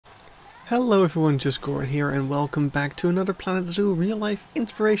Hello everyone, just Goran here and welcome back to another Planet Zoo real life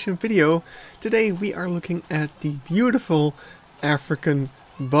inspiration video. Today we are looking at the beautiful African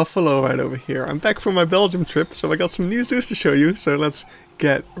buffalo right over here. I'm back from my Belgium trip, so I got some new zoos to show you, so let's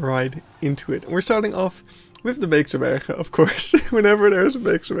get right into it. And we're starting off with the Beekse Bergen, of course. Whenever there's a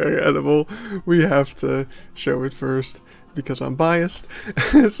Beekse Bergen animal, we have to show it first because I'm biased.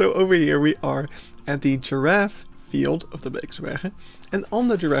 So over here we are at the giraffe field of the Beekse Bergen, and on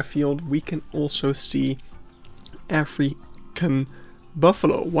the giraffe field we can also see African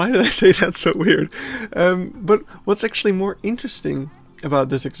buffalo. Why did I say that so weird? But what's actually more interesting about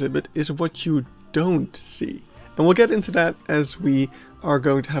this exhibit is what you don't see, and we'll get into that as we are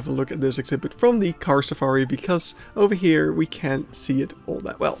going to have a look at this exhibit from the car safari, because over here we can't see it all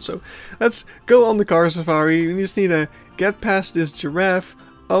that well. So let's go on the car safari. We just need to get past this giraffe.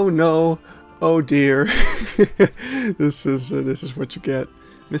 Oh no. Oh dear. This is what you get.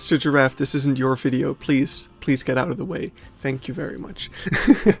 Mr. Giraffe, this isn't your video. Please get out of the way. Thank you very much.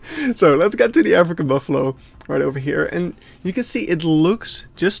 So let's get to the African buffalo right over here. And you can see it looks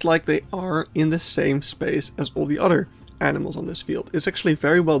just like they are in the same space as all the other animals on this field. It's actually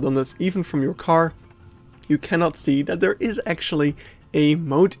very well done that even from your car, you cannot see that there is actually a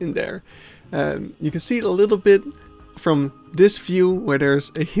moat in there. You can see it a little bit from this view where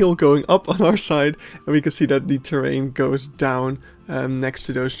there's a hill going up on our side, and we can see that the terrain goes down next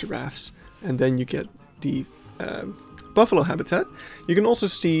to those giraffes, and then you get the buffalo habitat. You can also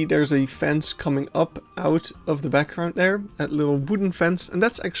see there's a fence coming up out of the background there, that little wooden fence, and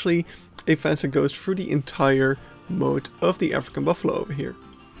that's actually a fence that goes through the entire moat of the African buffalo over here.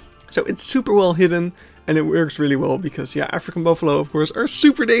 So it's super well hidden, and it works really well because, yeah, African buffalo of course are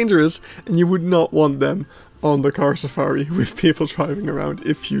super dangerous, and you would not want them on the car safari with people driving around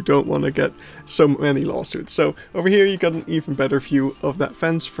if you don't want to get so many lawsuits. So over here you got an even better view of that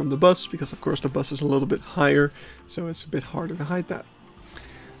fence from the bus, because of course the bus is a little bit higher, so it's a bit harder to hide that.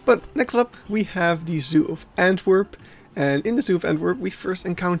 But next up we have the Zoo of Antwerp, and in the Zoo of Antwerp we first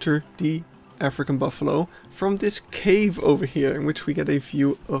encounter the African buffalo from this cave over here, in which we get a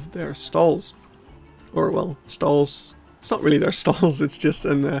view of their stalls. Or, well, stalls, it's not really their stalls, it's just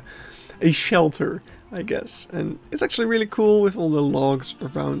a shelter, I guess. And it's actually really cool with all the logs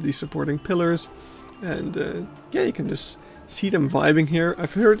around the supporting pillars. And yeah, you can just see them vibing here.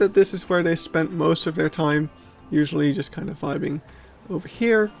 I've heard that this is where they spent most of their time, usually just kind of vibing over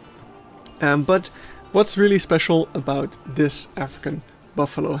here. But what's really special about this African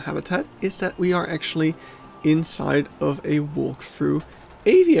buffalo habitat is that we are actually inside of a walkthrough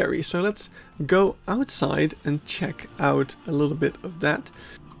aviary. So let's go outside and check out a little bit of that.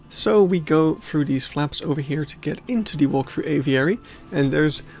 So we go through these flaps over here to get into the walkthrough aviary, and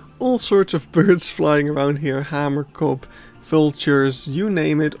there's all sorts of birds flying around here, hamerkop, vultures, you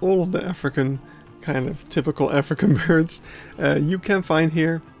name it, all of the African, kind of typical African birds you can find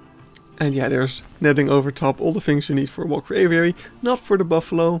here. And yeah, there's netting over top, all the things you need for a walkthrough aviary, not for the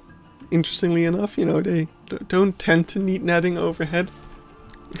buffalo, interestingly enough, you know, they don't tend to need netting overhead.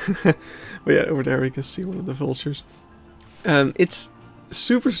 But yeah, over there we can see one of the vultures. It's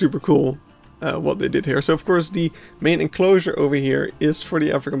super cool what they did here. So of course the main enclosure over here is for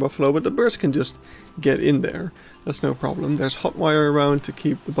the African buffalo, but the birds can just get in there. That's no problem. There's hot wire around to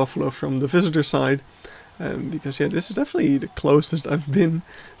keep the buffalo from the visitor side, because yeah, this is definitely the closest I've been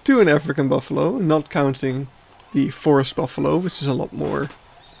to an African buffalo, not counting the forest buffalo, which is a lot more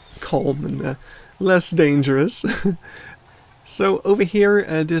calm and less dangerous. So over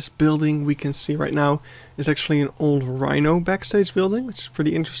here, this building we can see right now is actually an old rhino backstage building, which is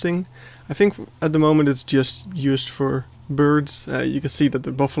pretty interesting. I think at the moment it's just used for birds. You can see that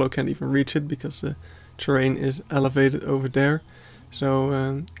the buffalo can't even reach it because the terrain is elevated over there.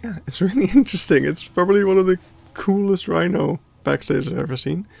 So yeah, it's really interesting. It's probably one of the coolest rhino backstage I've ever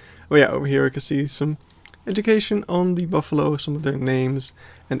seen. Oh yeah, over here you can see some education on the buffalo, some of their names,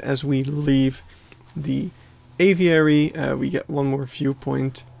 and as we leave the aviary, we get one more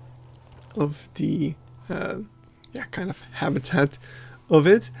viewpoint of the yeah, kind of habitat of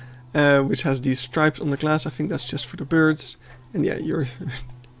it, which has these stripes on the glass. I think that's just for the birds. And yeah, you're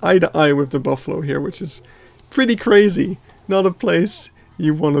eye to eye with the buffalo here, which is pretty crazy. Not a place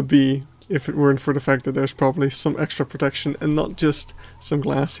you want to be if it weren't for the fact that there's probably some extra protection and not just some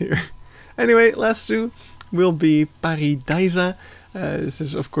glass here. Anyway, last zoo will be Pairi Daiza. This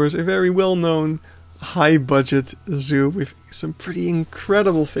is of course a very well-known high budget zoo with some pretty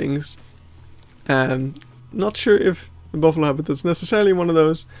incredible things. Not sure if the buffalo habitat is necessarily one of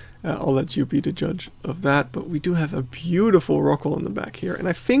those. I'll let you be the judge of that, but we do have a beautiful rock wall in the back here, and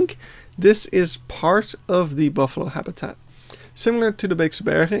I think this is part of the buffalo habitat. similar to the Beekse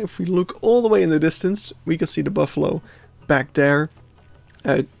Bergen. If we look all the way in the distance, we can see the buffalo back there.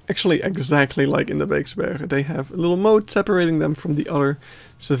 Actually exactly like in the Beekse Bergen. They have a little moat separating them from the other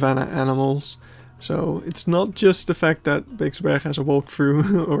savanna animals. So it's not just the fact that Beekse Bergen has a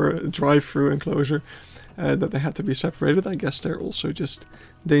walk-through or a drive-through enclosure that they had to be separated. I guess they're also just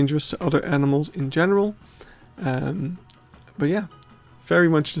dangerous to other animals in general. But yeah, very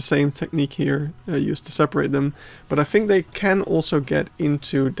much the same technique here used to separate them. But I think they can also get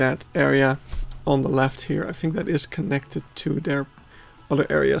into that area on the left here. I think that is connected to their other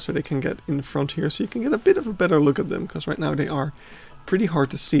area, so they can get in front here, so you can get a bit of a better look at them, because right now they are pretty hard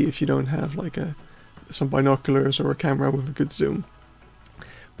to see if you don't have like some binoculars or a camera with a good zoom.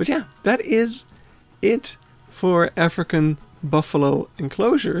 But yeah, that is it for African buffalo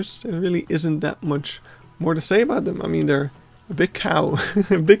enclosures. There really isn't that much more to say about them. I mean, they're a big cow,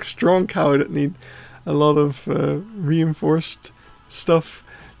 a big strong cow that need a lot of reinforced stuff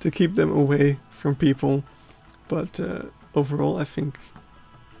to keep them away from people. But overall, I think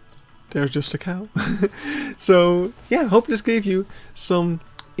they're just a cow. So yeah, hope this gave you some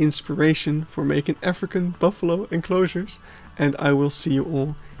inspiration for making African buffalo enclosures, and I will see you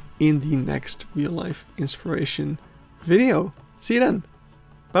all in the next real life inspiration video. See you then.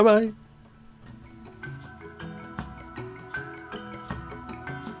 Bye bye.